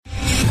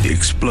the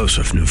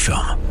explosive new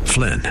film,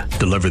 Flynn,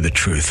 deliver the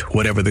truth,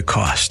 whatever the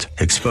cost.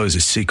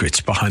 Exposes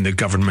secrets behind the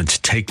government's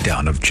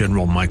takedown of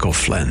General Michael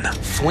Flynn.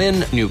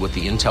 Flynn knew what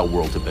the intel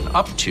world had been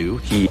up to.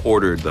 He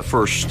ordered the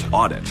first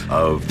audit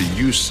of the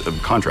use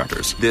of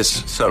contractors.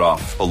 This set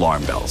off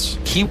alarm bells.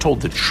 He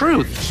told the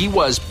truth. He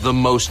was the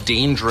most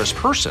dangerous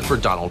person for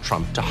Donald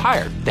Trump to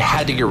hire. They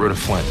had to get rid of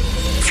Flynn.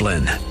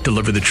 Flynn,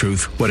 deliver the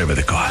truth, whatever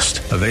the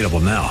cost. Available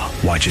now.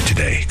 Watch it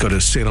today. Go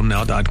to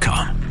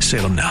salemnow.com.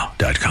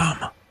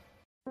 salemnow.com.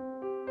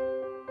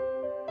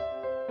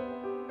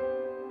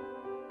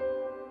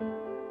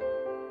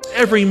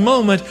 Every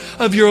moment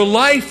of your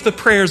life, the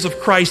prayers of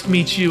Christ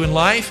meet you in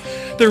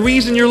life. The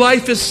reason your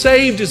life is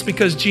saved is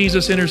because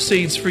Jesus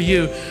intercedes for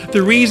you.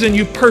 The reason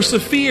you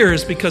persevere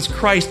is because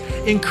Christ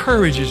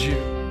encourages you.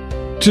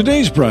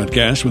 Today's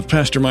broadcast with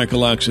Pastor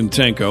Michael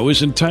Oxentenko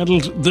is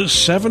entitled The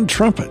Seven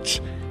Trumpets,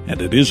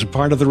 and it is a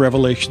part of the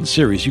Revelation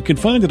series. You can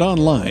find it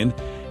online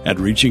at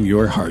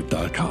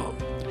reachingyourheart.com.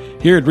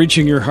 Here at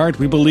Reaching Your Heart,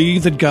 we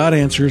believe that God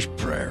answers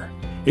prayer.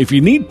 If you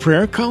need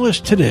prayer, call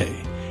us today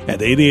at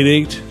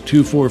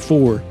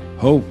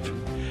 888-244-HOPE.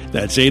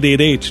 That's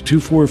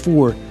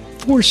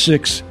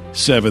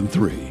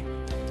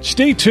 888-244-4673.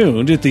 Stay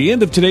tuned. At the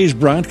end of today's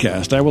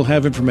broadcast, I will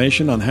have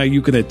information on how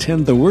you can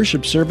attend the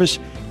worship service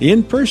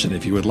in person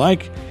if you would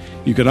like.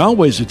 You can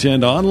always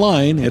attend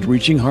online at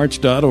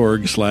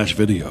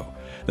reachinghearts.org/video.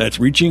 That's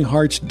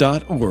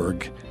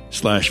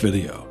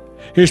reachinghearts.org/video.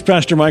 Here's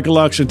Pastor Michael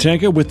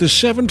Oxentenko with the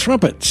Seven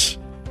Trumpets.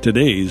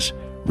 Today's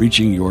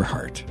Reaching Your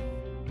Heart.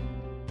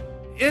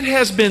 It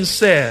has been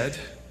said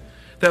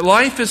that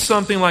life is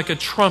something like a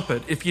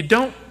trumpet. If you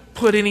don't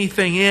put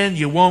anything in,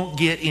 you won't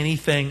get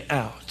anything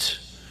out.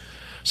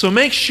 So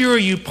make sure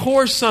you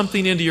pour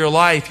something into your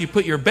life. You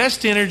put your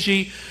best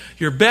energy,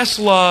 your best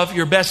love,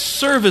 your best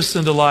service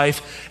into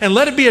life, and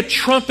let it be a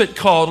trumpet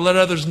call to let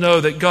others know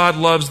that God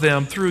loves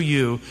them through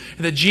you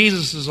and that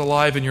Jesus is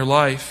alive in your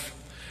life.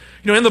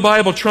 You know, in the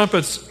Bible,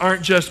 trumpets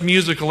aren't just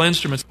musical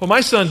instruments. Well, my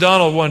son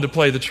Donald wanted to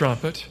play the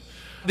trumpet.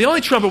 The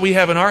only trumpet we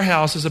have in our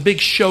house is a big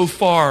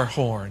shofar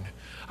horn.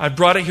 I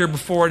brought it here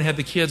before and had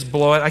the kids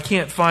blow it. I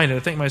can't find it.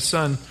 I think my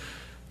son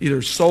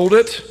either sold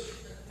it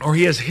or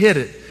he has hid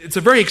it. It's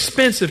a very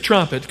expensive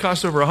trumpet. It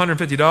costs over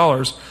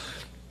 $150.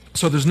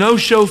 So there's no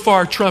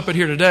shofar trumpet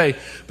here today,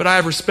 but I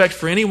have respect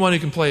for anyone who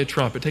can play a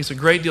trumpet. It takes a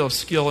great deal of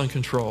skill and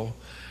control.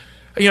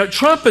 You know,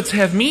 trumpets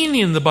have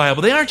meaning in the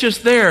Bible. They aren't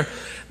just there.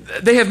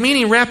 They have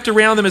meaning wrapped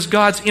around them as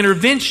God's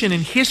intervention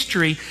in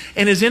history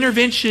and His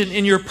intervention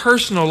in your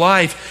personal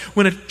life.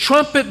 When a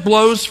trumpet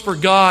blows for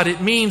God, it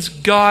means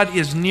God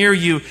is near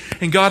you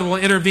and God will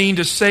intervene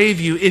to save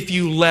you if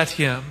you let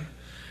Him.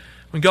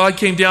 When God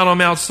came down on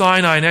Mount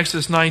Sinai in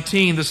Exodus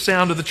 19, the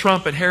sound of the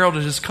trumpet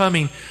heralded His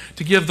coming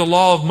to give the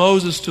law of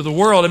Moses to the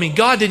world. I mean,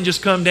 God didn't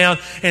just come down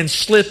and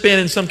slip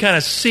in some kind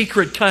of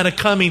secret kind of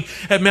coming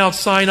at Mount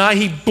Sinai.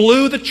 He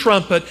blew the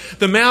trumpet,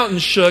 the mountain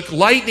shook,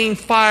 lightning,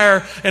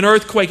 fire, and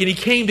earthquake, and He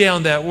came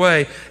down that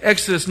way.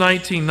 Exodus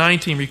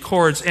 19:19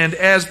 records, "And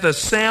as the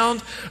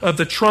sound of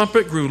the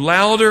trumpet grew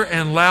louder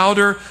and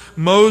louder,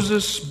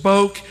 Moses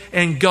spoke,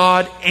 and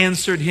God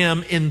answered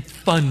him in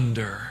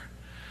thunder."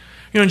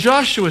 You know, in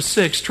Joshua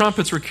 6,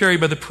 trumpets were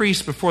carried by the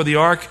priests before the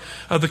Ark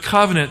of the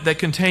Covenant that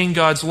contained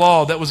God's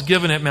law that was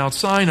given at Mount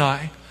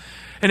Sinai.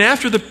 And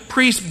after the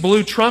priests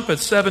blew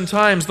trumpets 7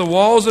 times, the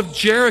walls of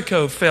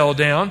Jericho fell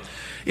down.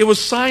 It was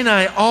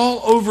Sinai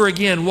all over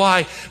again.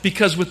 Why?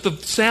 Because with the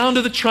sound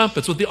of the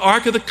trumpets, with the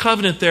Ark of the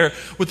Covenant there,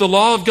 with the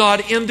law of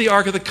God in the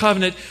Ark of the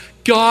Covenant,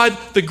 God,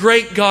 the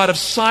great God of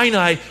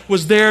Sinai,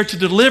 was there to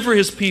deliver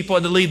His people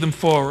and to lead them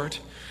forward.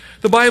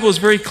 The Bible is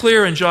very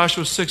clear in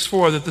Joshua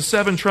 6:4 that the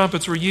 7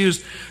 trumpets were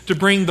used to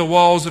bring the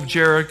walls of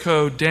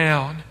Jericho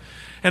down.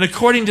 And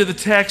according to the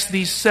text,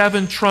 these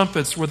 7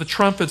 trumpets were the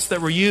trumpets that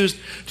were used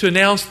to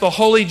announce the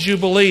Holy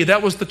Jubilee.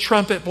 That was the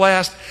trumpet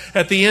blast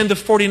at the end of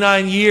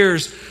 49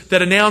 years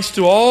that announced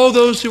to all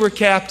those who were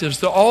captives,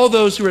 to all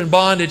those who were in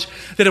bondage,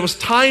 that it was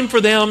time for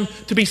them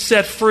to be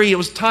set free. It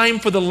was time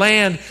for the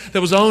land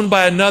that was owned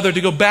by another to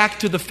go back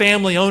to the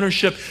family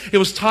ownership. It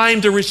was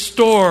time to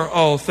restore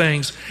all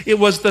things. It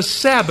was the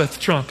Sabbath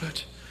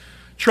trumpet.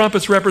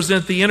 Trumpets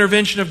represent the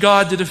intervention of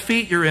God to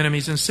defeat your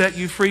enemies and set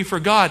you free for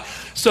God.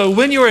 So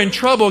when you're in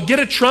trouble, get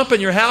a trumpet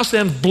in your house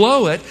and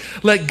blow it.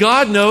 Let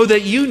God know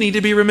that you need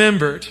to be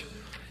remembered.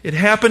 It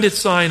happened at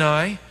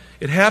Sinai.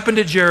 It happened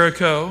at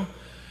Jericho.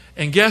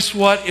 And guess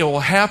what? It will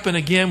happen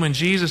again when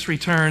Jesus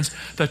returns.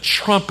 The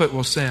trumpet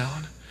will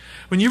sound.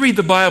 When you read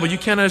the Bible, you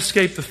cannot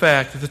escape the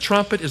fact that the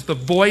trumpet is the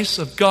voice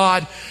of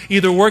God,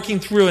 either working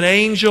through an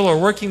angel or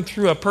working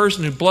through a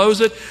person who blows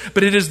it.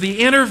 But it is the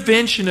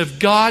intervention of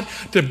God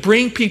to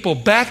bring people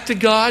back to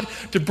God,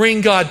 to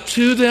bring God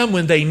to them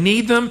when they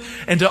need them,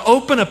 and to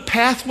open a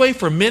pathway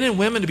for men and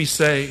women to be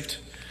saved.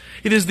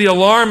 It is the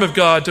alarm of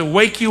God to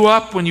wake you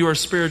up when you are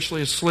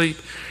spiritually asleep.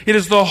 It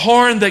is the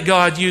horn that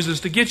God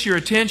uses to get your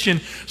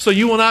attention so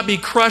you will not be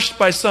crushed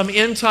by some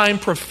end-time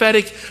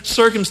prophetic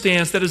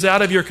circumstance that is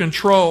out of your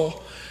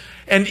control.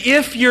 And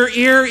if your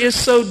ear is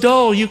so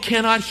dull you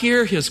cannot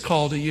hear His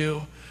call to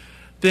you,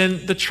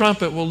 then the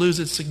trumpet will lose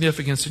its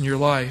significance in your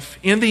life.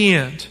 In the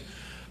end,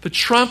 the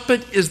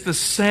trumpet is the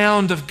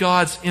sound of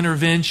God's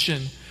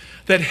intervention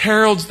that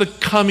heralds the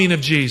coming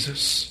of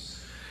Jesus.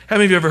 How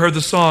many of you ever heard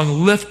the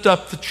song, "Lift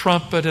up the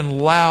trumpet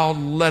and loud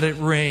let it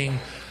ring"?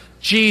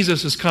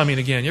 Jesus is coming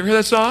again. You ever heard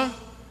that song?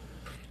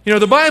 You know,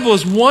 the Bible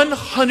is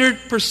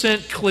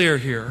 100% clear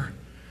here.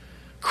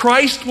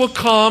 Christ will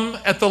come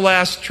at the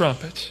last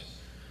trumpet.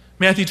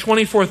 Matthew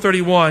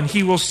 24:31,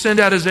 He will send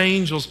out His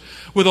angels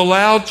with a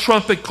loud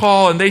trumpet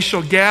call, and they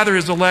shall gather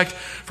His elect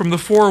from the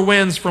four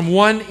winds, from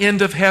one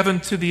end of heaven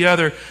to the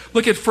other.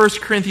 Look at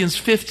 1 Corinthians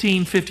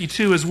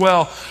 15:52 as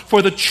well.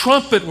 For the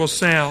trumpet will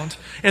sound,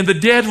 and the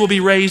dead will be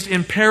raised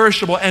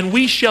imperishable, and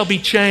we shall be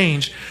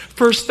changed.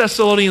 1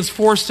 Thessalonians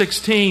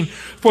 4:16,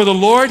 for the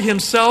Lord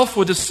Himself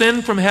will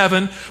descend from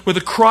heaven with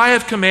a cry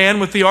of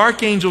command, with the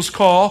archangel's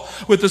call,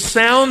 with the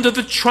sound of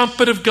the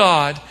trumpet of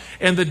God,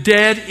 and the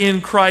dead in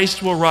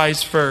Christ will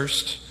rise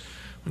first.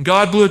 When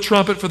God blew a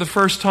trumpet for the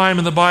first time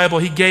in the Bible,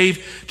 He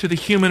gave to the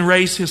human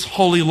race His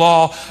holy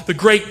law. The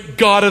great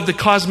God of the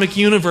cosmic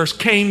universe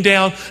came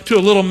down to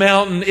a little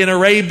mountain in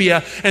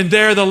Arabia, and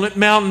there the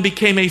mountain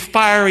became a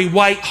fiery,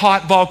 white,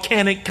 hot,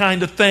 volcanic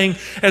kind of thing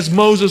as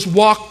Moses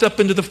walked up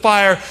into the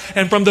fire,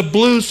 and from the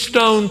blue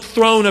stone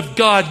throne of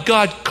God,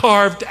 God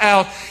carved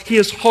out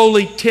His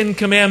holy Ten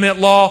Commandment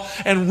law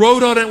and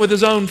wrote on it with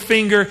His own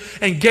finger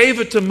and gave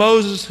it to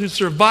Moses, who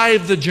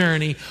survived the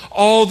journey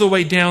all the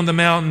way down the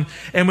mountain.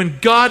 And when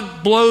God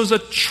blows a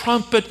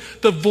trumpet,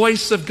 the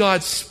voice of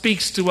God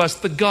speaks to us.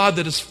 The God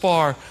that is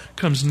far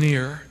comes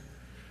near.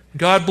 When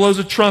God blows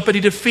a trumpet,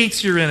 He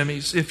defeats your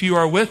enemies if you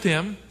are with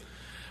Him.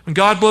 When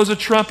God blows a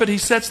trumpet, He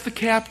sets the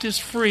captives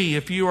free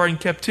if you are in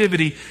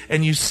captivity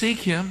and you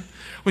seek Him.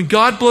 When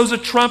God blows a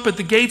trumpet,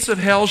 the gates of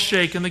hell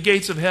shake and the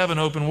gates of heaven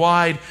open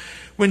wide.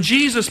 When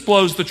Jesus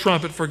blows the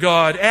trumpet for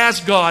God, as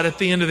God at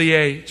the end of the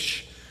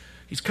age,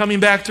 He's coming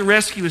back to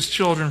rescue His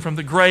children from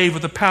the grave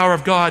with the power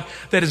of God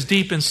that is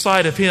deep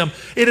inside of Him.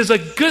 It is a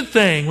good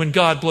thing when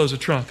God blows a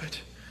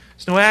trumpet.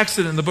 It's no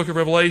accident in the book of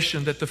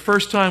Revelation that the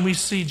first time we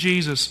see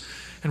Jesus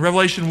in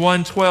Revelation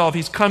 1:12,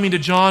 He's coming to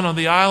John on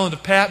the island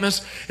of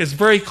Patmos. It's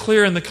very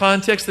clear in the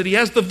context that He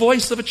has the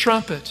voice of a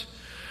trumpet.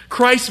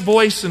 Christ's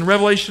voice in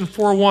Revelation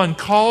 4:1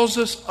 calls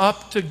us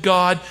up to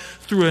God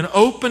through an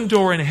open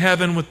door in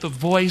heaven with the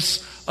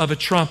voice of a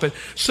trumpet.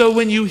 So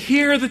when you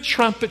hear the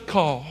trumpet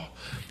call,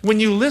 when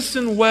you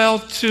listen well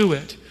to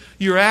it,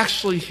 you're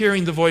actually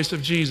hearing the voice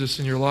of Jesus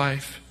in your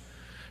life.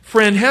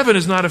 Friend, heaven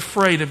is not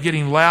afraid of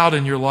getting loud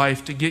in your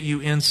life to get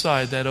you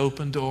inside that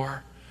open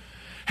door.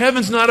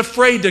 Heaven's not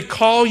afraid to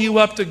call you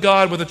up to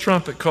God with a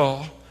trumpet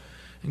call.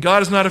 And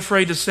God is not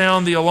afraid to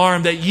sound the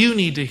alarm that you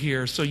need to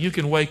hear so you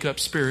can wake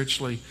up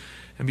spiritually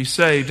and be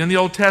saved. In the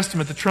Old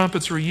Testament, the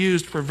trumpets were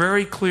used for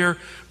very clear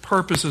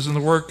purposes in the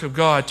work of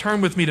God.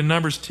 Turn with me to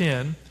Numbers 10,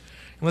 and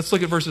let's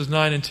look at verses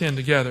 9 and 10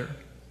 together.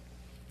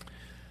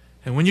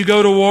 And when you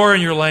go to war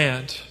in your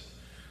land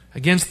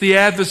against the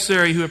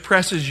adversary who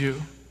oppresses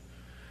you,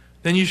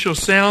 then you shall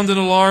sound an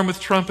alarm with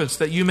trumpets,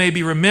 that you may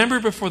be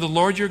remembered before the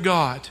Lord your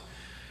God,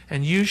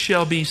 and you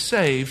shall be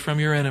saved from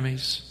your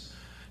enemies.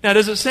 Now,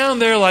 does it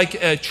sound there like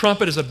a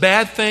trumpet is a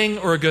bad thing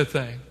or a good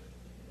thing?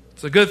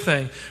 It's a good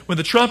thing. When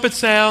the trumpet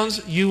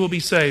sounds, you will be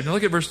saved. Now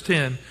look at verse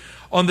 10.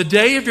 On the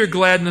day of your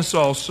gladness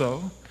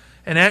also,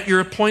 and at your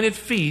appointed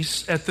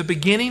feasts, at the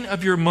beginning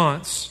of your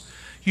months,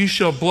 you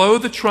shall blow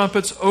the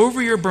trumpets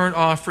over your burnt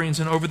offerings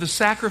and over the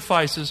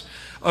sacrifices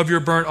of your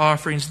burnt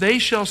offerings. They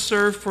shall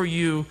serve for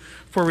you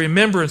for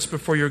remembrance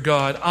before your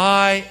God.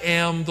 I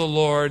am the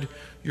Lord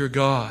your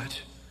God.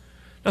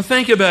 Now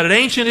think about it.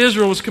 Ancient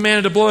Israel was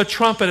commanded to blow a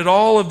trumpet at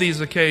all of these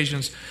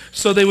occasions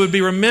so they would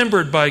be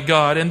remembered by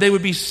God and they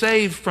would be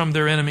saved from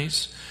their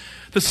enemies.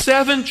 The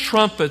 7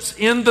 trumpets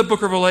in the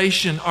book of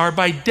Revelation are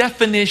by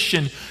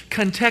definition,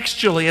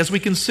 contextually, as we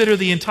consider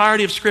the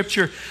entirety of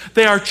Scripture,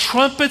 they are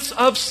trumpets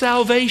of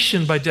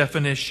salvation by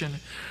definition.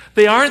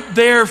 They aren't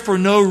there for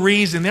no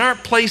reason. They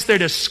aren't placed there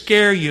to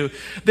scare you.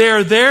 They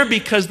are there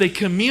because they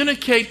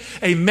communicate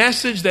a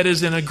message that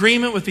is in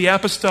agreement with the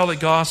apostolic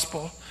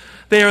gospel.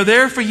 They are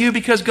there for you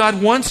because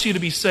God wants you to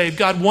be saved.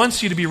 God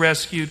wants you to be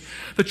rescued.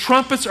 The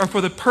trumpets are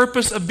for the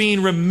purpose of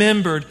being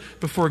remembered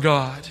before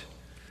God.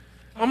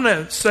 I'm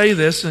going to say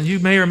this, and you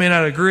may or may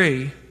not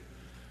agree,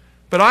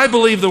 but I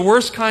believe the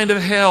worst kind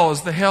of hell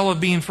is the hell of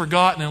being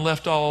forgotten and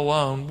left all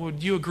alone.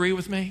 Would you agree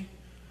with me?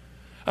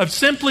 Of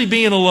simply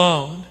being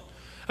alone,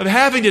 of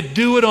having to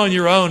do it on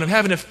your own, of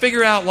having to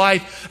figure out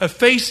life, of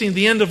facing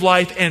the end of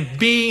life and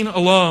being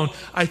alone.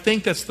 I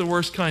think that's the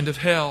worst kind of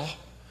hell.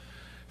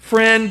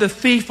 Friend, the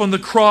thief on the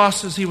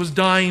cross as he was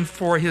dying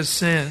for his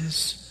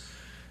sins,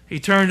 he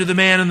turned to the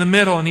man in the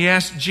middle and he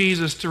asked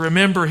Jesus to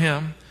remember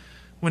him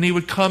when he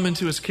would come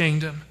into his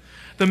kingdom.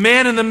 The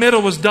man in the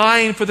middle was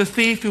dying for the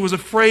thief who was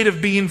afraid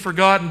of being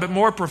forgotten, but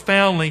more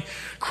profoundly,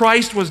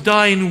 Christ was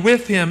dying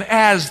with him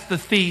as the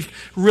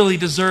thief really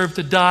deserved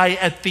to die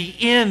at the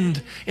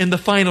end in the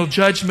final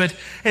judgment.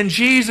 And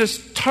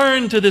Jesus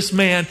turned to this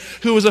man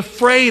who was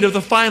afraid of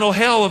the final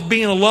hell of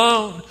being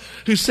alone,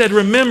 who said,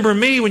 remember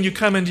me when you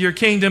come into your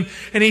kingdom.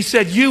 And he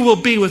said, you will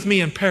be with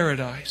me in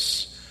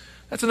paradise.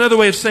 That's another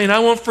way of saying, I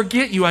won't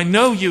forget you. I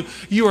know you.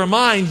 You are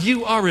mine.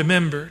 You are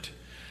remembered.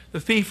 The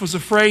thief was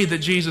afraid that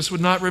Jesus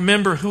would not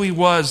remember who he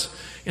was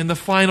in the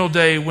final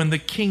day when the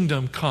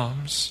kingdom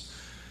comes.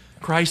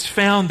 Christ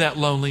found that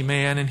lonely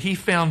man, and he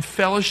found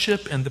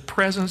fellowship and the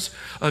presence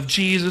of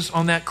Jesus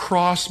on that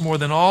cross more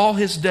than all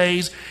his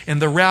days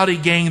and the rowdy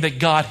gang that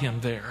got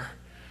him there.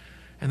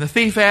 And the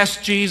thief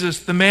asked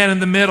Jesus, the man in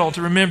the middle,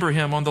 to remember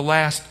him on the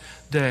last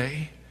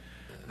day.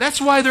 That's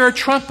why there are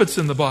trumpets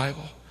in the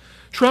Bible.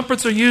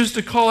 Trumpets are used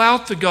to call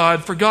out to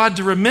God, for God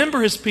to remember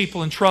his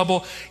people in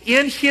trouble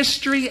in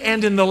history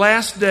and in the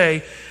last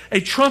day. A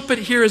trumpet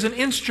here is an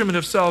instrument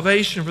of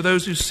salvation for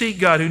those who seek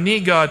God, who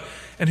need God,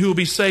 and who will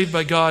be saved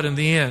by God in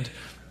the end.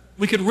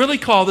 We could really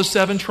call the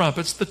 7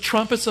 trumpets the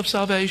trumpets of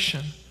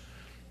salvation.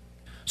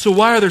 So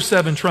why are there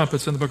 7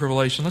 trumpets in the book of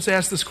Revelation? Let's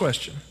ask this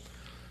question.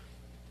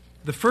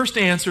 The first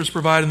answer is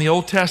provided in the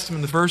Old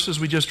Testament, the verses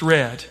we just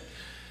read.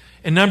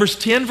 In Numbers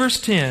 10, verse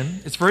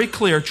 10, it's very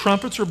clear,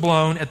 trumpets are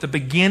blown at the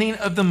beginning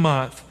of the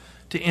month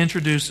to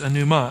introduce a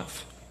new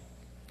month.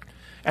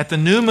 At the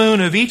new moon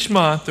of each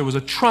month, there was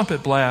a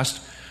trumpet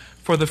blast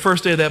for the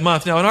first day of that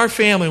month. Now, in our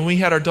family, when we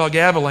had our dog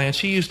Avalanche,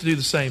 he used to do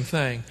the same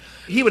thing.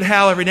 He would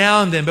howl every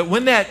now and then, but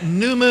when that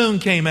new moon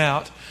came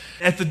out,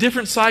 at the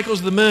different cycles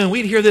of the moon,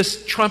 we'd hear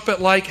this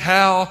trumpet-like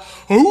howl,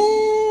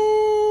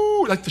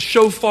 ooh, like the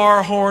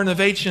shofar horn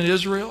of ancient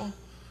Israel.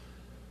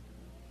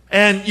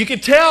 And you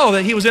could tell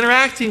that he was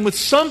interacting with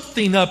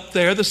something up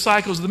there, the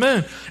cycles of the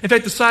moon. In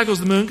fact, the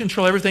cycles of the moon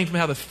control everything from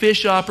how the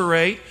fish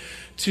operate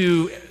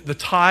to the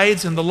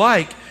tides and the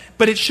like.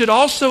 But it should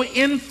also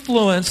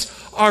influence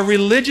our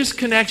religious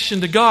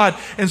connection to God.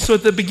 And so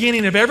at the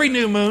beginning of every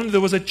new moon, there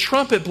was a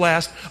trumpet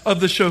blast of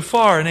the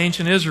shofar in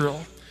ancient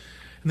Israel.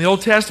 In the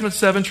Old Testament,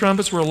 7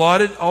 trumpets were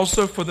allotted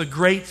also for the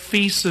great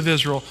feasts of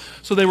Israel.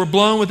 So they were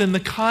blown within the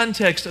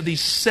context of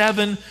these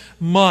 7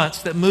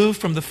 months that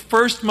moved from the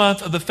first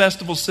month of the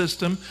festival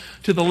system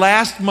to the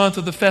last month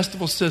of the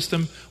festival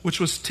system, which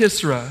was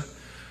Tisra.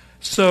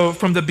 So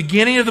from the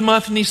beginning of the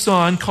month of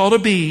Nisan, called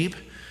Abib,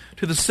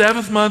 to the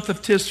 7th month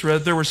of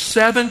Tisra, there were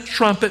 7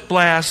 trumpet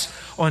blasts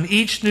on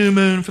each new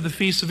moon for the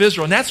feasts of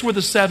Israel. And that's where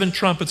the 7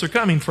 trumpets are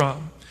coming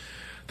from.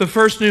 The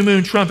first new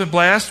moon trumpet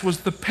blast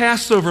was the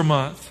Passover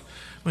month,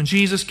 when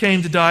Jesus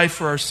came to die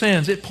for our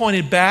sins. It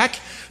pointed back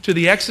to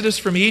the Exodus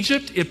from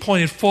Egypt. It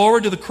pointed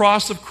forward to the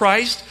cross of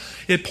Christ.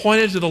 It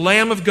pointed to the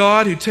Lamb of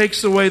God who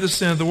takes away the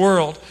sin of the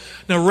world.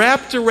 Now,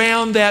 wrapped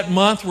around that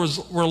month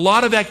were a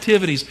lot of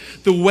activities.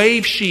 The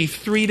wave sheaf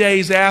 3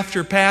 days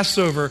after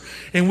Passover,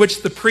 in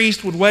which the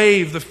priest would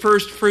wave the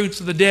first fruits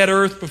of the dead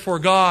earth before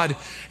God,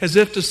 as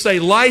if to say,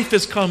 life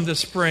has come this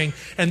spring.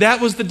 And that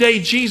was the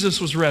day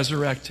Jesus was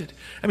resurrected.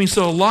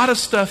 So a lot of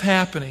stuff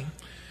happening.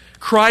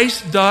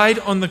 Christ died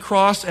on the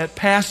cross at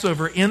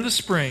Passover in the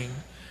spring,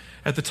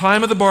 at the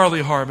time of the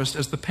barley harvest,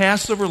 as the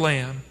Passover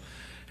lamb.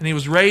 And he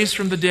was raised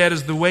from the dead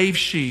as the wave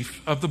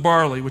sheaf of the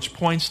barley, which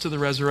points to the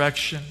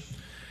resurrection.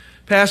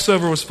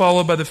 Passover was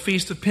followed by the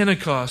Feast of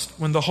Pentecost,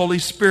 when the Holy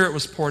Spirit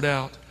was poured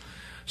out,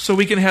 so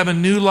we can have a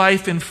new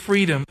life in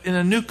freedom, in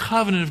a new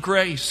covenant of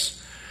grace.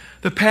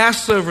 The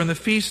Passover and the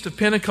Feast of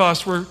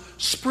Pentecost were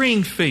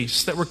spring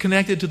feasts that were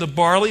connected to the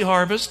barley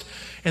harvest,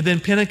 and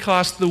then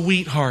Pentecost, the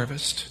wheat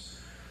harvest.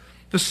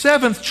 The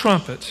 7th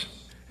trumpet,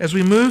 as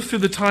we move through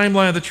the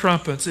timeline of the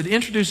trumpets, it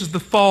introduces the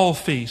fall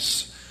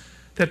feasts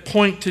that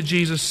point to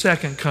Jesus'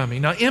 second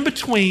coming. Now, in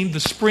between the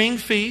spring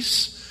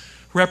feasts,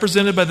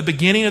 represented by the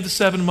beginning of the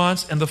 7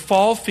 months, and the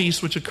fall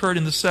feast, which occurred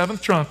in the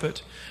 7th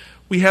trumpet,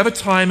 we have a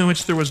time in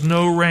which there was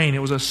no rain.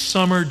 It was a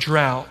summer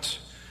drought.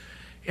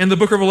 In the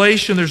book of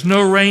Revelation, there's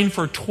no rain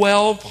for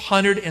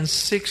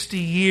 1,260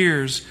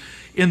 years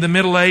in the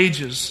Middle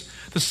Ages.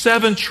 The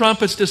 7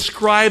 trumpets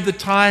describe the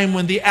time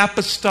when the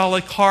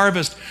apostolic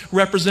harvest,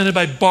 represented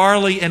by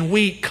barley and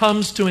wheat,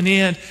 comes to an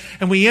end.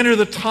 And we enter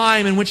the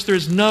time in which there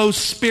is no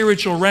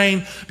spiritual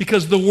rain,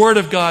 because the Word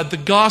of God, the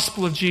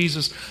gospel of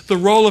Jesus, the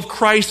role of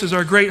Christ as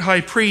our great high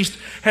priest,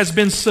 has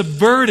been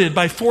subverted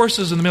by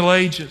forces in the Middle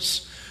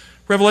Ages.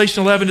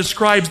 Revelation 11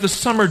 describes the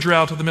summer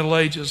drought of the Middle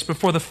Ages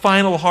before the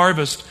final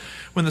harvest,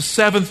 when the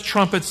 7th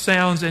trumpet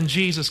sounds and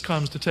Jesus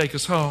comes to take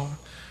us home.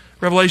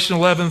 Revelation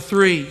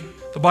 11:3.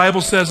 The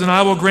Bible says, and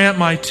I will grant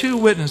my 2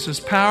 witnesses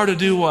power to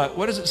do what?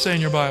 What does it say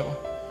in your Bible?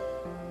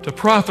 To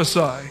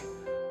prophesy.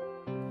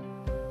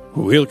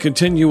 We'll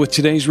continue with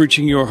today's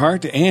Reaching Your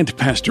Heart and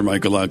Pastor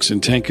Michael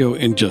Oxentenko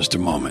in just a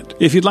moment.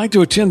 If you'd like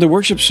to attend the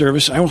worship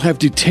service, I will have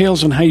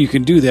details on how you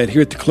can do that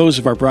here at the close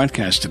of our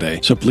broadcast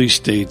today, so please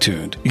stay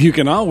tuned. You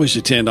can always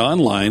attend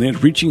online at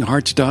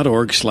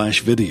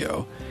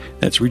reachinghearts.org/video.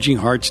 That's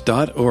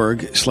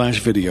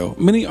reachinghearts.org/video.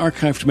 Many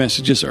archived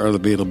messages are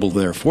available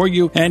there for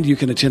you, and you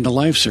can attend a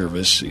live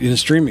service in a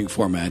streaming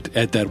format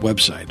at that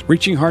website,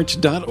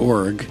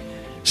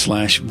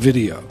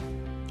 reachinghearts.org/video.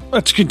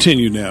 Let's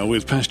continue now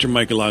with Pastor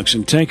Michael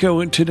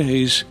Oxentenko in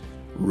today's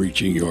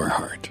Reaching Your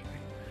Heart.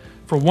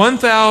 For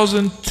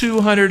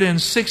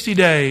 1,260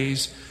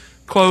 days,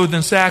 clothed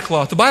in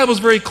sackcloth. The Bible is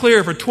very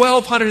clear. For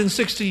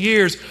 1,260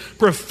 years,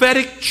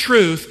 prophetic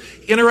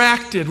truth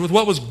interacted with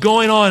what was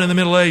going on in the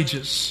Middle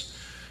Ages.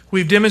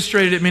 We've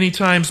demonstrated it many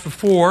times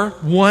before.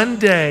 1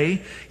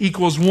 day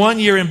equals 1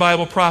 year in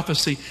Bible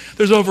prophecy.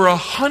 There's over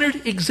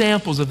 100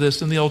 examples of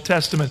this in the Old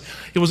Testament.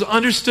 It was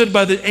understood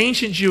by the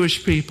ancient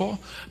Jewish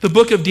people. The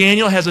book of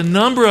Daniel has a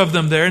number of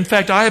them there. In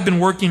fact, I have been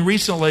working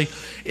recently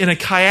in a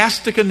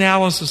chiastic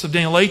analysis of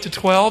Daniel 8 to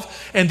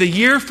 12, and the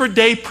year for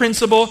day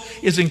principle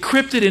is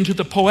encrypted into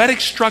the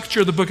poetic structure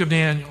of the book of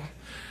Daniel.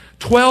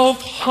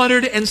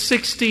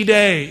 1,260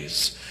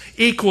 days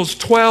equals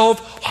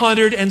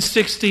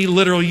 1,260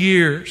 literal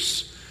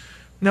years.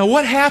 Now,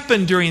 what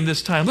happened during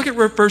this time? Look at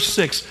verse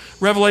 6,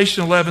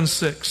 Revelation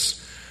 11:6.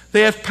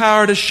 They have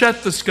power to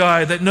shut the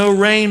sky, that no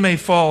rain may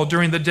fall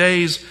during the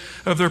days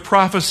of their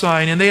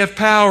prophesying. And they have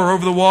power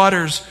over the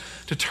waters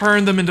to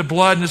turn them into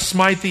blood and to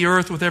smite the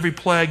earth with every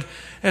plague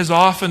as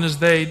often as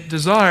they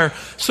desire.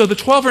 So the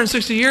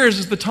 1,260 years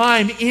is the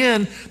time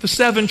in the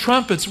 7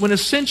 trumpets when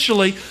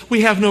essentially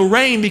we have no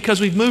rain because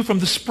we've moved from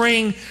the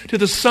spring to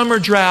the summer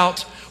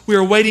drought. We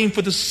are waiting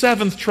for the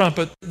 7th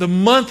trumpet, the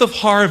month of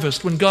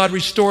harvest, when God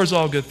restores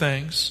all good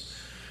things.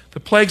 The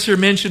plagues here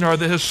mentioned are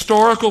the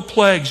historical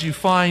plagues you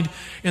find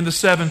in the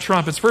 7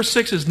 trumpets. Verse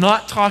 6 is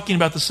not talking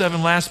about the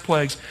 7 last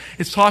plagues.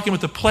 It's talking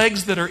about the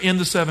plagues that are in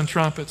the 7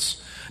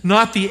 trumpets,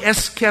 not the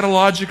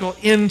eschatological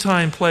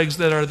end-time plagues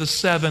that are the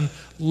 7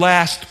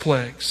 last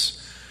plagues.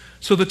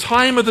 So the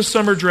time of the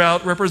summer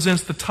drought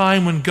represents the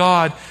time when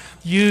God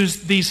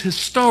used these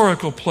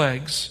historical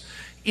plagues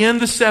in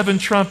the 7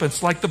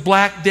 trumpets, like the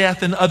Black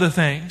Death and other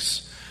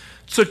things,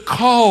 to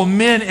call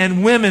men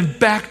and women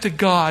back to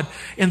God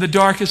in the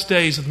darkest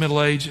days of the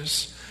Middle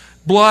Ages.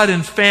 Blood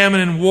and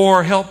famine and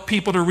war help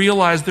people to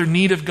realize their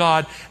need of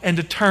God and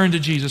to turn to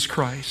Jesus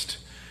Christ.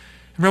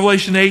 In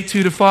Revelation 8,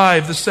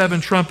 2-5, the 7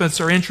 trumpets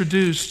are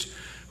introduced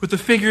with the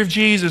figure of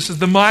Jesus as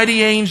the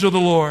mighty angel of the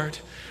Lord,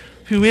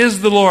 who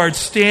is the Lord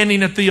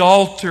standing at the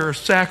altar of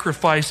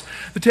sacrifice.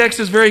 The text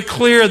is very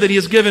clear that he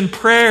has given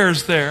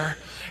prayers there,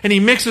 and he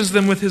mixes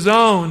them with his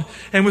own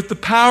and with the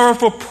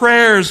powerful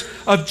prayers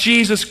of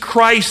Jesus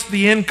Christ,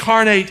 the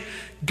incarnate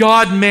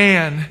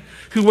God-man,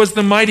 who was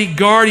the mighty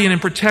guardian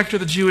and protector of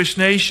the Jewish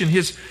nation.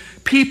 His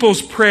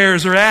people's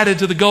prayers are added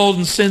to the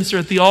golden censer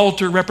at the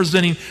altar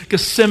representing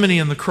Gethsemane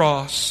and the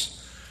cross.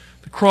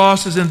 The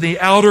cross is in the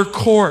outer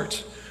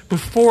court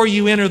before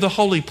you enter the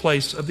holy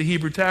place of the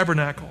Hebrew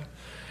tabernacle.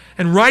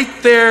 And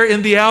right there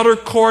in the outer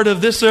court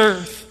of this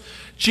earth,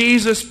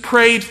 Jesus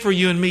prayed for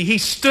you and me. He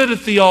stood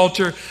at the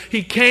altar.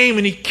 He came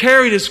and he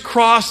carried his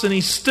cross and he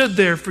stood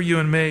there for you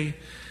and me.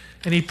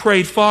 And he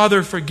prayed,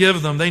 Father,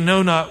 forgive them. They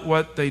know not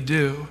what they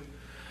do.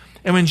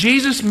 And when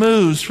Jesus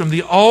moves from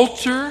the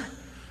altar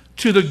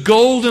to the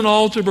golden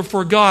altar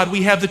before God,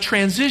 we have the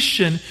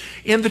transition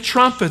in the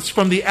trumpets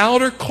from the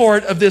outer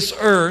court of this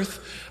earth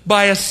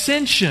by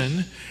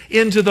ascension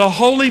into the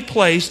holy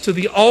place to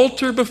the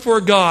altar before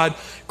God.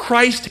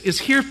 Christ is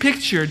here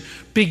pictured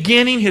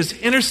beginning his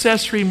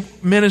intercessory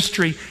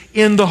ministry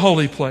in the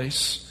holy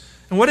place.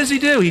 And what does he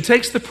do? He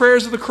takes the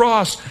prayers of the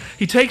cross.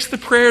 He takes the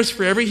prayers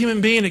for every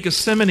human being at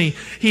Gethsemane.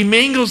 He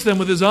mingles them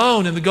with his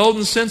own in the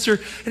golden censer,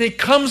 and he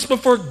comes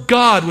before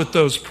God with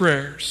those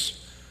prayers.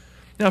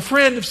 Now,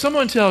 friend, if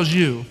someone tells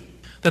you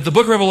that the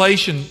book of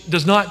Revelation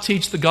does not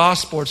teach the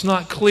gospel, it's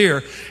not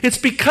clear, it's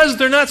because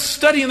they're not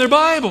studying their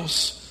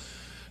Bibles.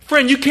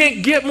 Friend, you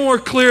can't get more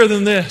clear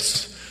than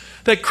this.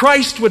 That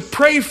Christ would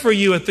pray for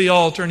you at the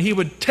altar and he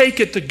would take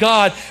it to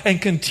God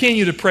and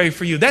continue to pray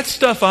for you. That's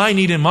stuff I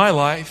need in my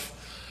life.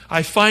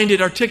 I find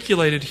it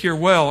articulated here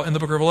well in the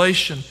book of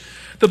Revelation.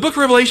 The book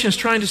of Revelation is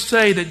trying to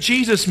say that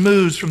Jesus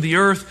moves from the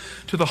earth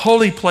to the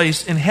holy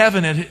place in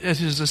heaven at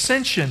his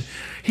ascension.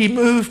 He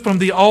moved from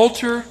the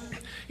altar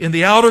in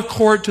the outer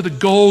court to the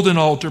golden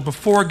altar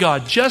before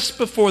God, just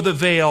before the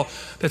veil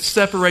that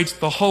separates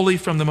the holy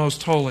from the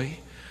most holy.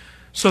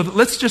 So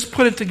let's just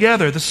put it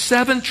together. The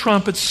 7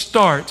 trumpets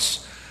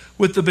starts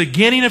with the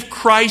beginning of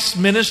Christ's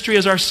ministry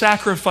as our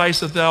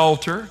sacrifice at the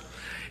altar.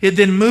 It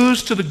then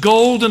moves to the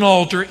golden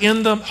altar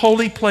in the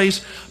holy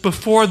place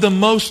before the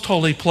most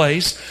holy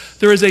place.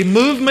 There is a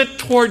movement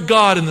toward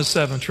God in the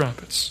 7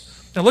 trumpets.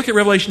 Now look at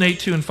Revelation 8,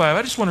 2 and 5.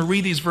 I just want to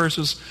read these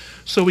verses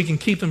so we can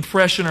keep them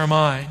fresh in our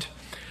mind.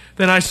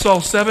 Then I saw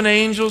 7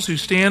 angels who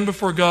stand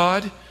before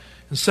God,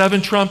 and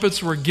 7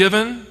 trumpets were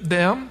given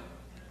them.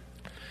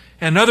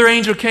 And another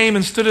angel came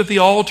and stood at the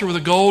altar with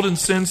a golden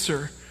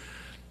censer.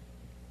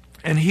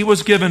 And he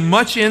was given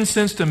much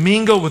incense to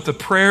mingle with the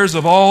prayers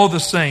of all the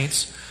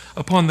saints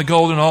upon the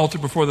golden altar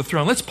before the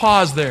throne. Let's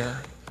pause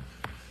there.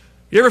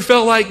 You ever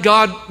felt like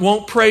God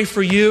won't pray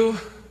for you?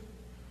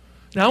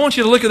 Now I want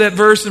you to look at that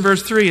verse in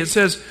verse 3. It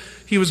says,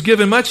 he was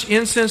given much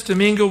incense to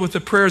mingle with the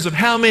prayers of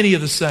how many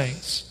of the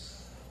saints?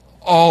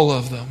 All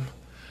of them.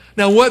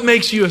 Now what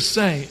makes you a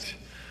saint?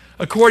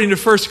 According to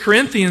 1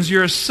 Corinthians,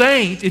 you're a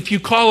saint if you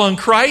call on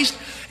Christ.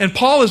 And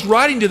Paul is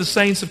writing to the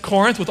saints of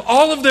Corinth with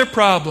all of their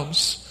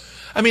problems.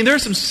 I mean, there are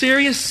some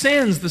serious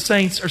sins the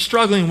saints are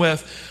struggling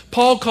with.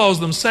 Paul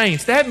calls them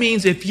saints. That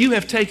means if you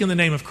have taken the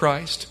name of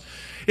Christ,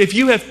 if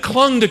you have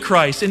clung to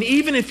Christ, and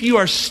even if you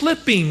are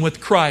slipping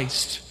with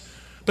Christ,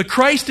 but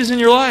Christ is in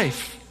your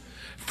life,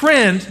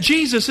 friend,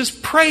 Jesus is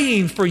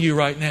praying for you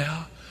right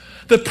now.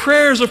 The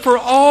prayers are for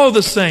all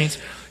the saints.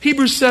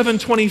 Hebrews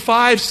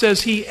 7:25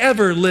 says He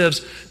ever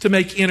lives to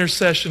make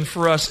intercession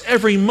for us.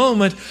 Every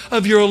moment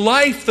of your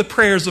life, the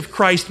prayers of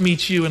Christ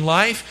meet you in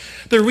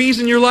life. The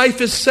reason your life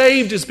is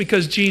saved is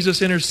because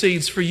Jesus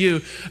intercedes for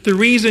you. The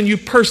reason you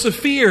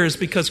persevere is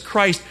because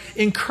Christ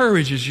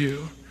encourages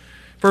you.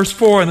 Verse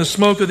 4, and the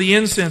smoke of the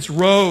incense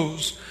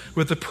rose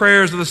with the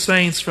prayers of the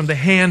saints from the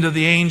hand of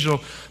the angel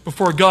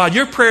before God.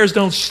 Your prayers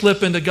don't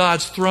slip into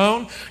God's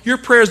throne. Your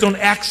prayers don't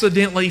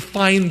accidentally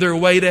find their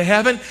way to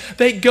heaven.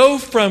 They go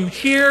from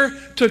here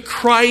to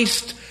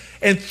Christ,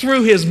 and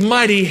through His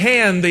mighty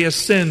hand they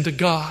ascend to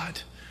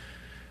God.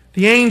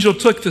 The angel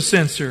took the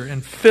censer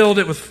and filled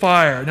it with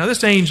fire. Now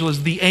this angel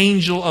is the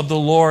angel of the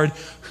Lord,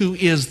 who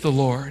is the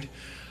Lord.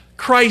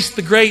 Christ,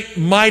 the great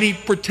mighty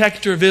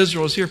protector of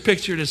Israel, is here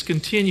pictured as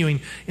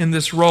continuing in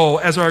this role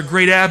as our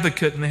great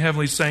advocate in the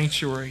heavenly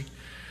sanctuary.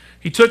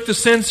 He took the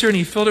censer and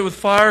He filled it with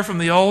fire from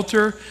the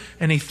altar,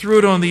 and He threw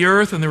it on the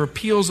earth, and there were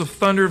peals of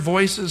thunder,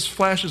 voices,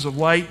 flashes of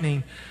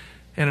lightning,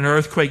 and an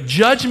earthquake.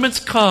 Judgments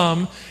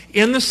come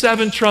in the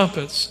 7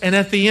 trumpets and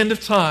at the end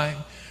of time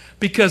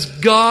because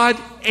God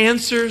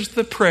answers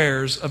the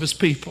prayers of His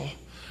people.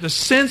 The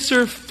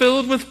censer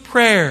filled with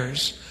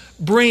prayers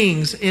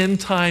brings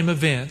end-time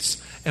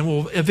events and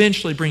will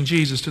eventually bring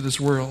Jesus to this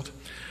world.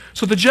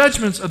 So the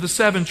judgments of the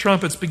 7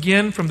 trumpets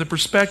begin from the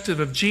perspective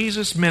of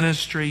Jesus'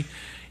 ministry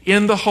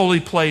in the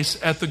holy place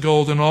at the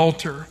golden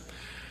altar.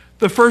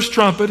 The first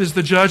trumpet is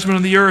the judgment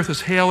on the earth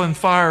as hail and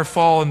fire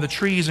fall and the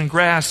trees and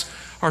grass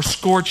are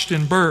scorched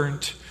and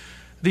burnt.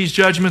 These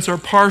judgments are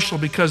partial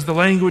because the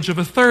language of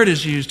a third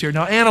is used here.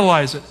 Now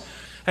analyze it.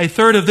 A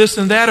third of this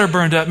and that are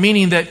burned up,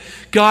 meaning that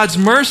God's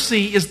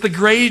mercy is the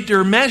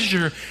greater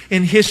measure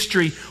in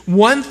history.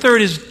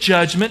 1/3 is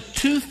judgment,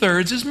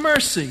 2/3 is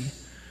mercy.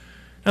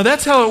 Now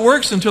that's how it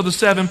works until the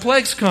 7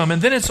 plagues come,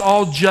 and then it's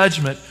all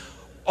judgment.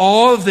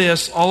 All of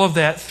this, all of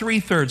that,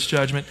 3/3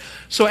 judgment.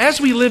 So as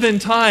we live in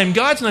time,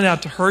 God's not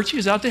out to hurt you,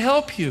 He's out to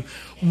help you.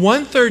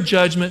 1/3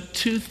 judgment,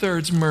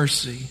 2/3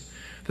 mercy.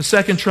 The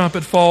second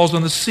trumpet falls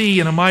on the sea,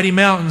 and a mighty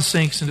mountain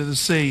sinks into the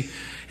sea.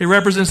 It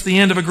represents the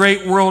end of a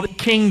great world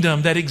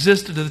kingdom that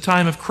existed at the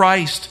time of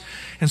Christ.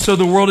 And so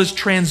the world is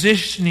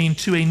transitioning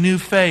to a new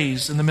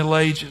phase in the Middle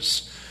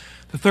Ages.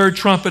 The third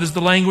trumpet is the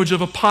language of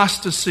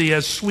apostasy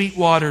as sweet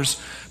waters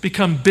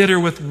become bitter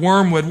with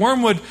wormwood.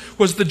 Wormwood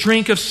was the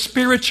drink of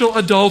spiritual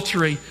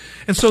adultery.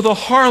 And so the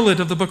harlot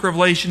of the book of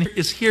Revelation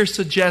is here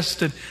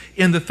suggested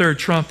in the third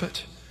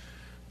trumpet.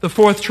 The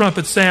fourth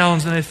trumpet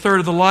sounds, and 1/3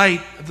 of the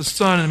light of the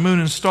sun and moon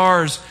and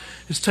stars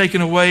is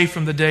taken away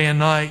from the day and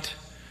night.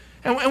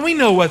 And we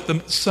know what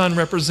the sun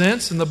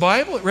represents in the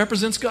Bible. It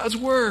represents God's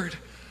Word.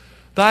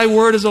 Thy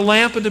word is a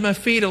lamp unto my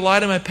feet, a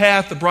light on my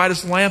path. The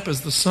brightest lamp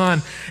is the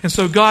sun. And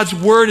so God's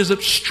Word is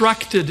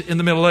obstructed in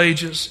the Middle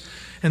Ages.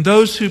 And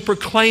those who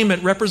proclaim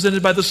it,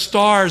 represented by the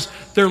stars,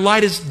 their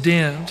light is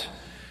dimmed.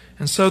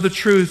 And so the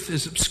truth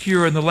is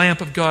obscure, and the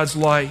lamp of God's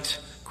light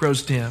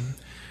grows dim.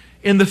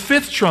 In the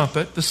fifth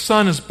trumpet, the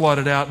sun is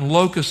blotted out, and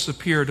locusts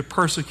appear to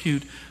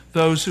persecute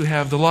those who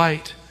have the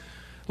light.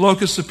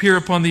 Locusts appear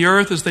upon the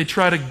earth as they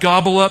try to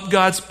gobble up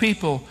God's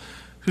people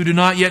who do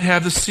not yet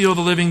have the seal of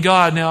the living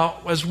God. Now,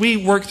 as we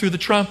work through the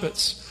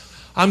trumpets,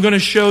 I'm going to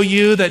show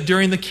you that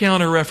during the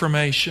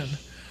Counter-Reformation,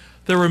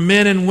 there were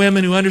men and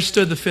women who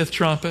understood the fifth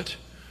trumpet,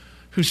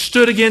 who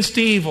stood against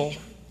evil,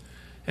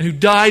 and who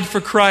died for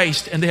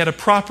Christ, and they had a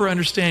proper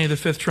understanding of the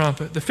fifth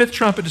trumpet. The fifth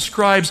trumpet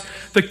describes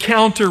the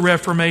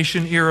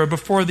Counter-Reformation era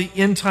before the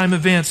end-time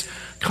events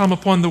come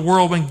upon the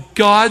world when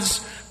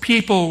God's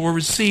people will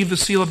receive the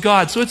seal of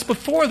God. So it's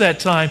before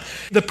that time.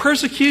 The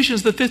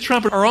persecutions of the fifth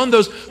trumpet are on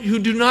those who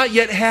do not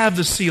yet have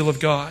the seal of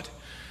God.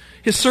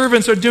 His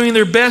servants are doing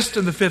their best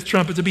in the fifth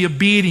trumpet to be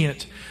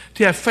obedient,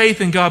 to have faith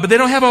in God, but they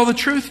don't have all the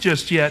truth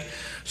just yet.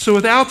 So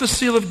without the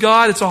seal of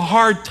God, it's a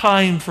hard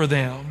time for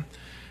them,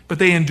 but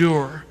they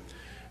endure.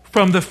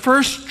 From the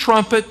first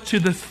trumpet to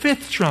the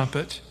fifth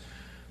trumpet,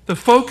 the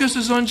focus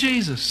is on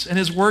Jesus and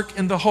His work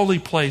in the holy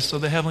place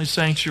of the heavenly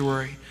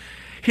sanctuary.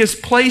 His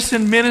place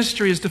in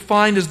ministry is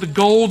defined as the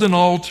golden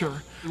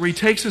altar, where He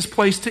takes His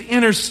place to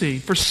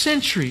intercede for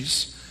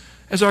centuries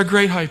as our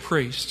great high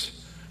priest.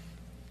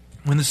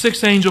 When the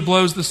sixth angel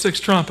blows the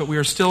sixth trumpet, we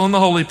are still in the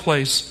holy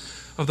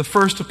place of the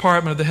first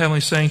apartment of the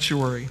heavenly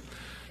sanctuary.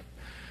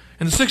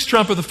 In the sixth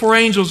trumpet, the four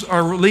angels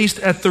are released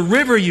at the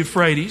river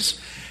Euphrates.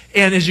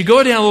 And as you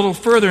go down a little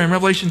further in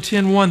Revelation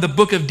 10:1, the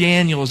book of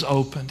Daniel is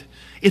opened.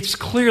 It's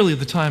clearly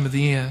the time of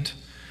the end.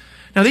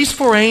 Now, these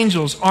four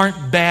angels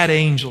aren't bad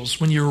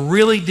angels. When you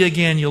really dig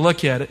in, you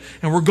look at it,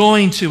 and we're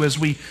going to as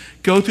we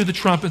go through the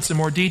trumpets in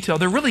more detail.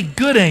 They're really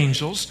good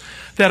angels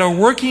that are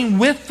working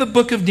with the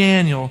book of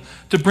Daniel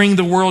to bring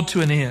the world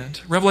to an end.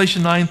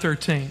 Revelation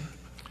 9:13.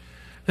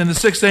 Then the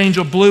sixth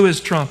angel blew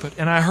his trumpet,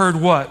 and I heard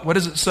what? What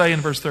does it say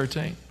in verse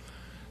 13?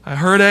 I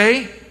heard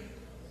a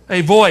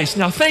A voice.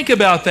 Now think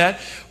about that.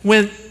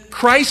 When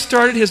Christ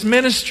started his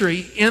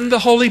ministry in the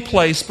holy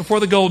place before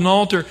the golden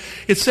altar,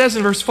 it says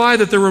in verse 5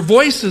 that there were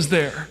voices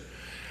there.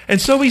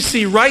 And so we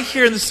see right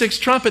here in the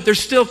sixth trumpet, they're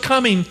still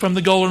coming from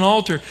the golden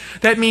altar.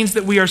 That means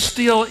that we are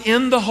still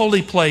in the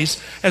holy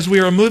place as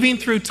we are moving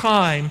through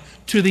time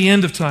to the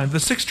end of time. The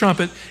sixth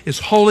trumpet is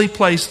holy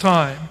place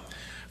time.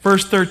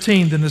 Verse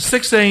 13, then the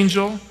sixth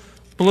angel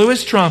blew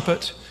his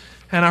trumpet,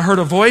 and I heard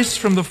a voice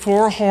from the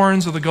four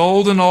horns of the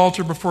golden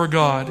altar before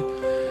God,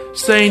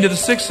 saying to the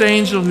sixth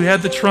angel who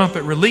had the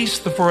trumpet, release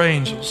the four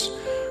angels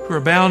who are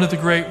bound at the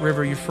great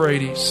river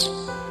Euphrates.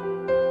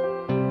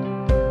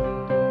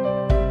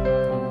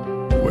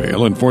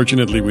 Well,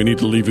 unfortunately, we need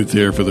to leave it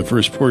there for the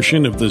first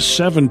portion of the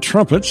seven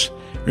trumpets.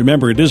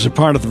 Remember, it is a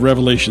part of the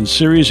Revelation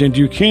series, and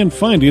you can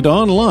find it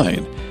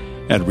online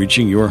at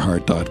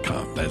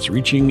reachingyourheart.com. That's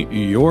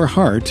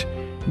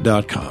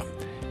reachingyourheart.com.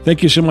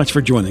 Thank you so much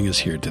for joining us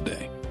here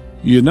today.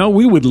 You know,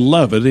 we would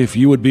love it if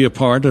you would be a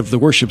part of the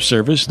worship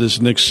service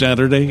this next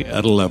Saturday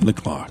at 11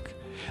 o'clock.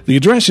 The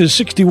address is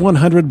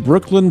 6100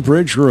 Brooklyn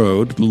Bridge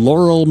Road,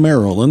 Laurel,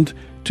 Maryland,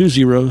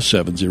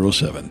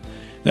 20707.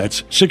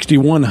 That's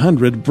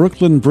 6100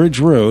 Brooklyn Bridge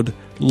Road,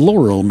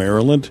 Laurel,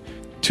 Maryland,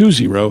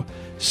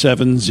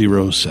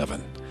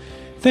 20707.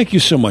 Thank you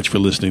so much for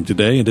listening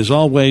today, and as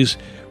always,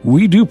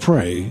 we do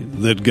pray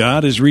that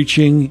God is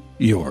reaching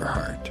your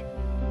heart.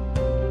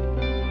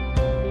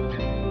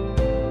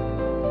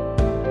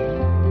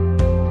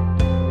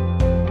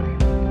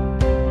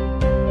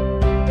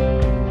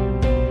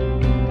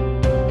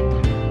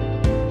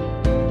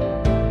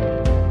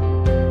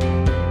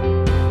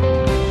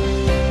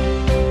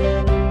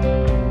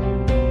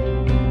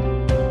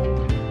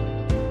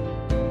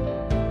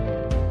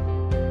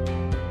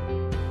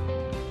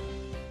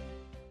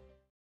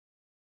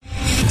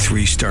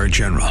 Three-star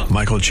General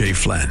Michael J.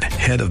 Flynn,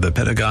 head of the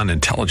Pentagon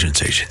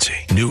Intelligence Agency,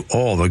 knew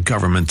all the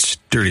government's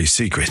dirty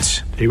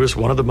secrets. He was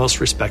one of the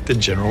most respected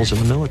generals in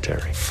the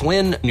military.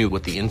 Flynn knew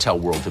what the intel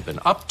world had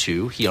been up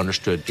to. He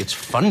understood its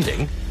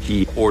funding.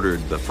 He ordered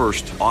the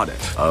first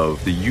audit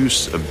of the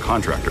use of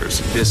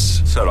contractors.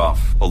 This set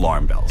off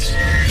alarm bells.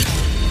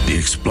 The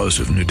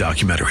explosive new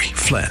documentary,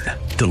 Flynn,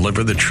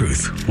 Deliver the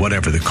Truth,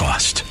 Whatever the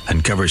Cost,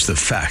 uncovers the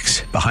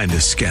facts behind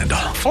this scandal.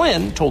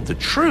 Flynn told the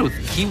truth.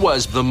 He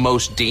was the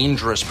most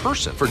dangerous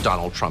person for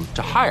Donald Trump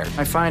to hire.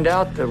 I find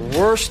out the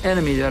worst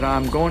enemy that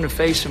I'm going to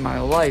face in my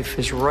life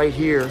is right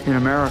here in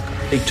America.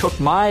 They took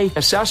my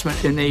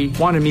assessment and they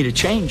wanted me to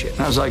change it.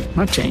 And I was like, I'm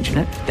not changing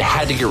it. They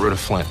had to get rid of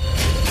Flynn.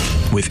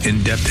 With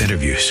in-depth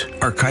interviews,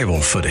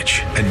 archival footage,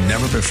 and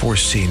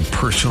never-before-seen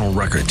personal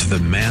records of the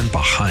man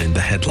behind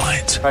the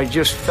headlines. I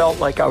just felt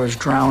like I was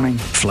drowning.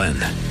 Flynn,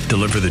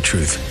 Deliver the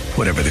Truth,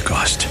 Whatever the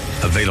Cost.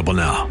 Available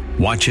now.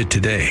 Watch it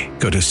today.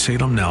 Go to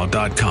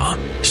salemnow.com.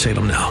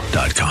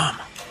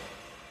 salemnow.com.